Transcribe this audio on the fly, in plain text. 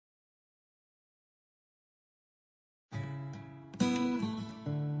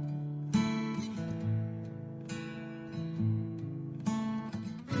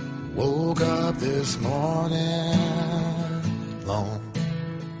Woke up this morning alone,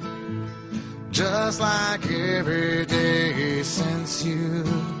 just like every day since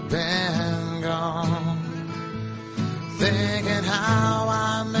you've been gone. Thinking how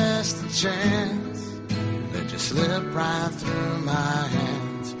I missed the chance that just slipped right through my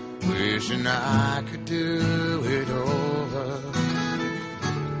hands. Wishing I could do it over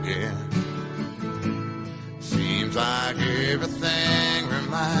again. Seems like everything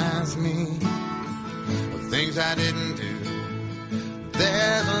reminds me of things I didn't do.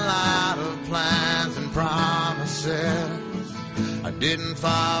 There's a lot of plans and promises I didn't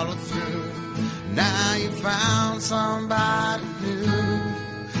follow through. Now you found somebody new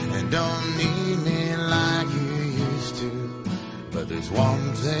and don't need me like you used to. But there's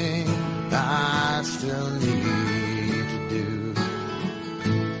one thing I still need to do.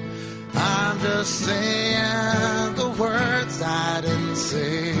 I'm just saying the words I didn't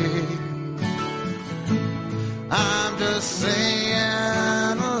say. I'm just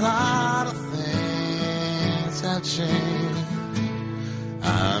saying a lot of things have changed.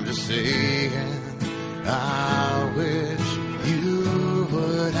 I'm just saying I wish you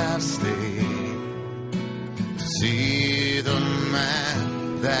would have stayed to see the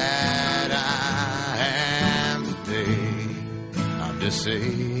man that I am today. I'm just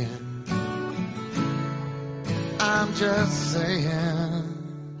saying, I'm just saying,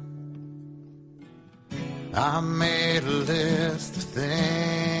 I made a list of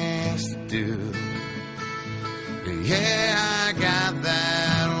things to do. Yeah, I got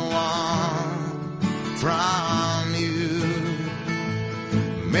that one from you.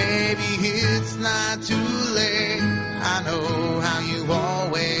 Maybe it's not too late. I know how you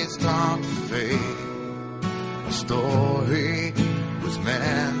always talk to fate. A story was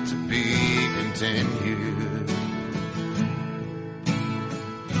meant to be continued.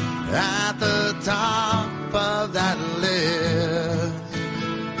 At the top of that list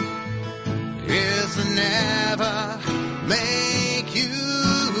is to never make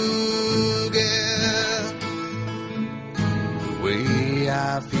you get the way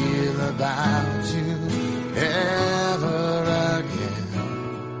I feel about you ever again.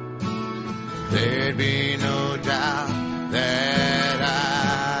 There'd be no doubt that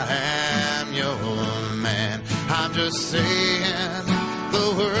I am your man. I'm just saying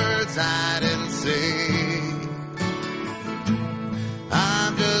the words I didn't say.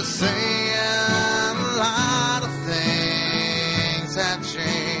 I'm just saying a lot of things have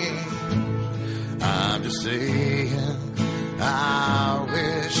changed. I'm just saying I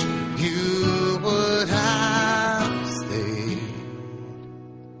wish you would have stayed.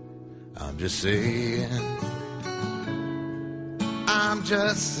 I'm just saying, I'm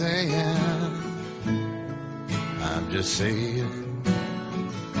just saying, I'm just saying,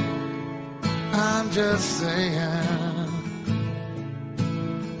 I'm just saying,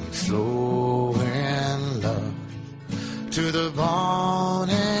 I'm so in love to the bone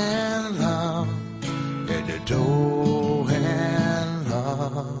in love at the door.